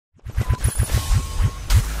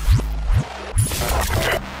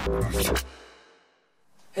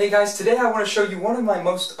Hey guys, today I want to show you one of my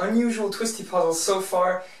most unusual twisty puzzles so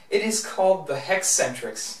far. It is called the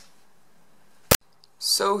Hexcentrix.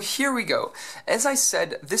 So here we go. As I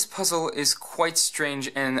said, this puzzle is quite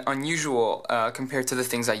strange and unusual compared to the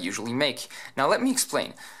things I usually make. Now let me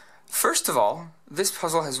explain. First of all, this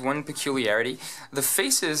puzzle has one peculiarity. The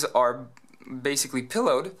faces are basically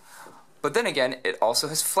pillowed, but then again, it also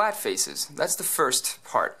has flat faces. That's the first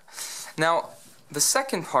part. Now, the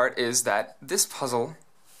second part is that this puzzle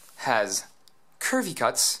has curvy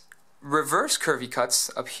cuts, reverse curvy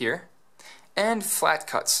cuts up here, and flat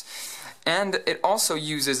cuts. And it also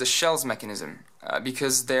uses a shells mechanism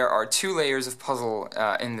because there are two layers of puzzle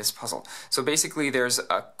in this puzzle. So basically there's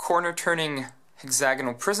a corner turning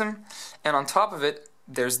hexagonal prism, and on top of it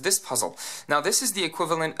there's this puzzle. Now this is the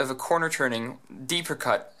equivalent of a corner turning, deeper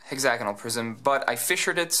cut hexagonal prism, but I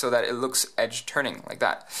fissured it so that it looks edge turning like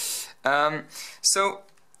that. So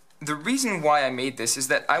the reason why I made this is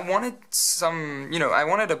that I wanted I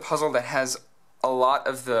wanted a puzzle that has a lot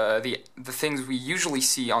of the things we usually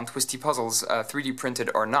see on twisty puzzles, 3D printed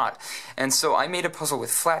or not. And so I made a puzzle with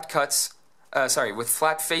flat cuts, with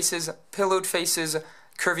flat faces, pillowed faces,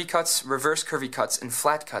 curvy cuts, reverse curvy cuts, and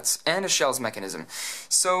flat cuts, and a shells mechanism.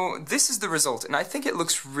 So this is the result, and I think it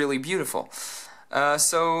looks really beautiful.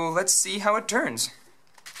 So let's see how it turns.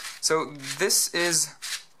 So this is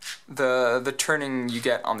the turning you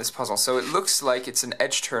get on this puzzle. So it looks like it's an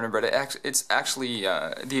edge turner, but it's actually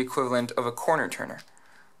the equivalent of a corner turner.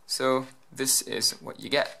 So this is what you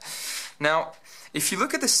get. Now, if you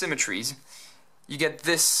look at the symmetries, you get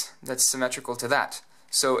this that's symmetrical to that.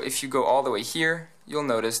 So if you go all the way here, you'll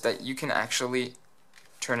notice that you can actually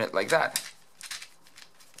turn it like that.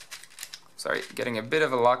 Sorry, getting a bit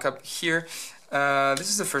of a lockup here. This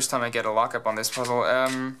is the first time I get a lockup on this puzzle.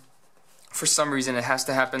 For some reason it has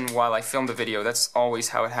to happen while I film the video. That's always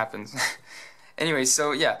how it happens. Anyway,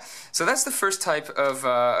 so yeah. So that's the first type of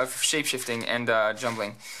shapeshifting and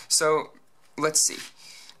jumbling. So let's see.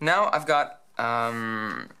 Now I've got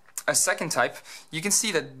a second type. You can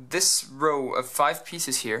see that this row of 5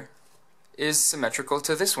 pieces here is symmetrical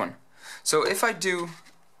to this one. So if I do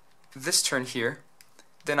this turn here,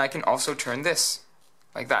 then I can also turn this,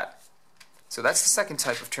 like that. So that's the second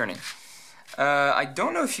type of turning. I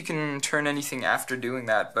don't know if you can turn anything after doing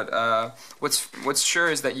that, but what's sure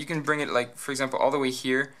is that you can bring it, like, for example, all the way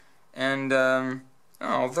here, and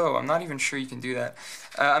although I'm not even sure you can do that.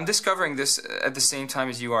 I'm discovering this at the same time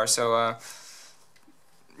as you are, so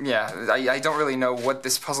yeah, I don't really know what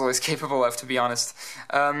this puzzle is capable of, to be honest.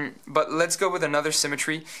 But let's go with another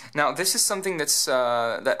symmetry. Now, this is something that's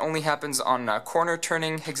that only happens on corner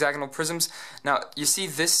turning hexagonal prisms. Now, you see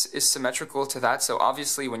this is symmetrical to that, so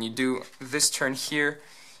obviously when you do this turn here,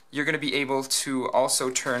 you're going to be able to also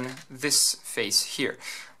turn this face here.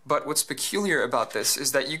 But what's peculiar about this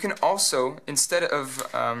is that you can also, instead of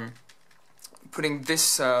putting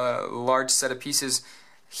this large set of pieces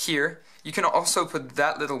here, you can also put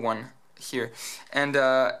that little one here, and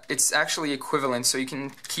it's actually equivalent, so you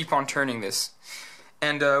can keep on turning this.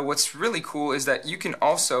 And what's really cool is that you can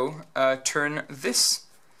also turn this.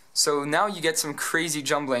 So now you get some crazy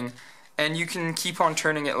jumbling, and you can keep on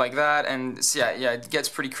turning it like that, and so yeah, it gets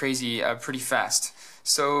pretty crazy pretty fast.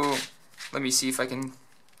 So let me see if I can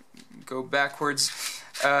go backwards.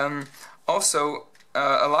 Also,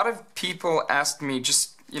 a lot of people asked me, just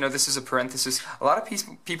this is a parenthesis. A lot of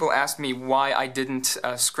people asked me why I didn't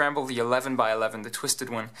scramble the 11 by 11, the twisted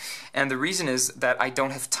one, and the reason is that I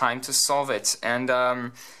don't have time to solve it. And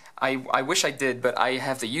I wish I did, but I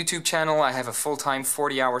have the YouTube channel. I have a full-time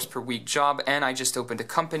 40 hours per week job, and I just opened a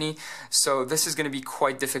company. So this is going to be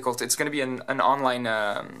quite difficult. It's going to be an online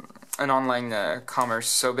commerce.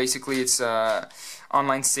 So basically, it's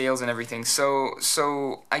online sales and everything. So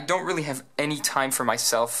I don't really have any time for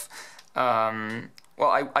myself.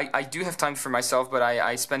 Well, I do have time for myself, but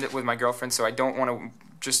I spend it with my girlfriend, so I don't want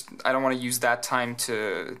to use that time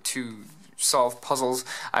to solve puzzles.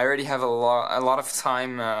 I already have a lot of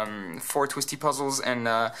time for twisty puzzles, and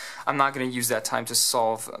I'm not going to use that time to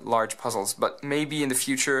solve large puzzles. But maybe in the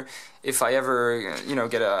future, if I ever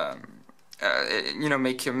get a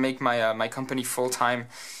make my company full time,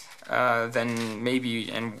 then maybe,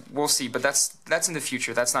 and we'll see, but that's in the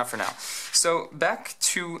future. That's not for now. So back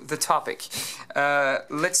to the topic.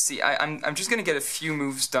 Let's see. I'm just gonna get a few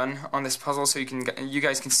moves done on this puzzle so you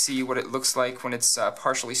guys can see what it looks like when it's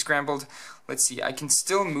partially scrambled. Let's see. I can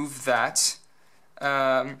still move that.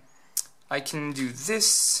 I can do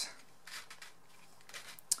this.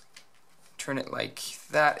 Turn it like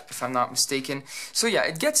that, if I'm not mistaken. So yeah,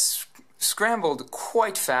 it gets scrambled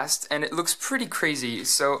quite fast, and it looks pretty crazy,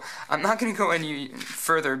 so I'm not going to go any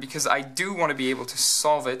further because I do want to be able to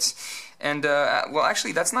solve it. And, well,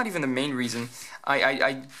 actually, that's not even the main reason.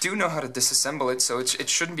 I do know how to disassemble it, so it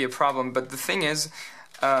shouldn't be a problem, but the thing is,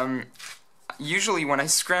 usually when I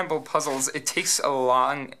scramble puzzles, it takes a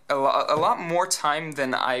lot more time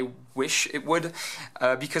than I wish it would,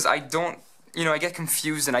 because I don't, you know, I get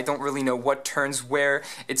confused and I don't really know what turns where.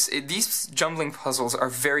 These jumbling puzzles are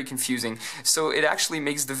very confusing, so it actually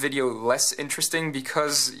makes the video less interesting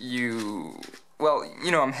because well,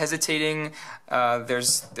 you know, I'm hesitating.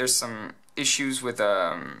 There's some issues with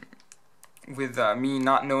me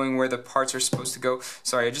not knowing where the parts are supposed to go.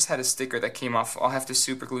 Sorry, I just had a sticker that came off. I'll have to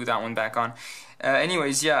super glue that one back on.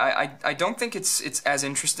 Anyways, yeah, I don't think it's as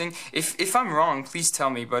interesting. If I'm wrong, please tell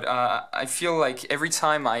me, but I feel like every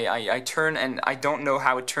time I turn and I don't know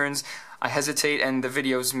how it turns, I hesitate and the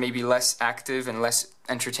video's maybe less active and less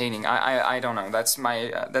entertaining. I don't know.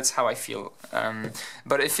 That's how I feel.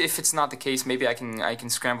 But if it's not the case, maybe I can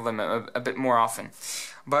scramble them a bit more often.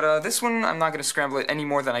 But this one, I'm not going to scramble it any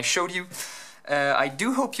more than I showed you. I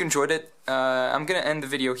do hope you enjoyed it. I'm going to end the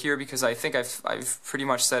video here because I think I've pretty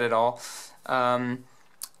much said it all.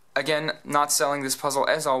 Again, not selling this puzzle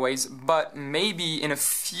as always, but maybe in a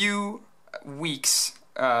few weeks,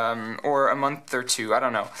 or a month or two, I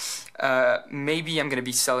don't know, maybe I'm going to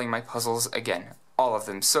be selling my puzzles again. All of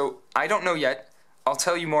them. So, I don't know yet. I'll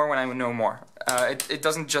tell you more when I know more. It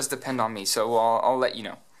doesn't just depend on me, so I'll let you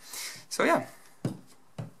know. So yeah.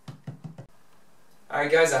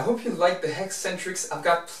 Alright guys, I hope you liked the Hexcentrix. I've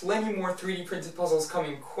got plenty more 3D printed puzzles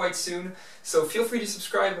coming quite soon, so feel free to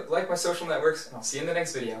subscribe, like my social networks, and I'll see you in the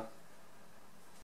next video.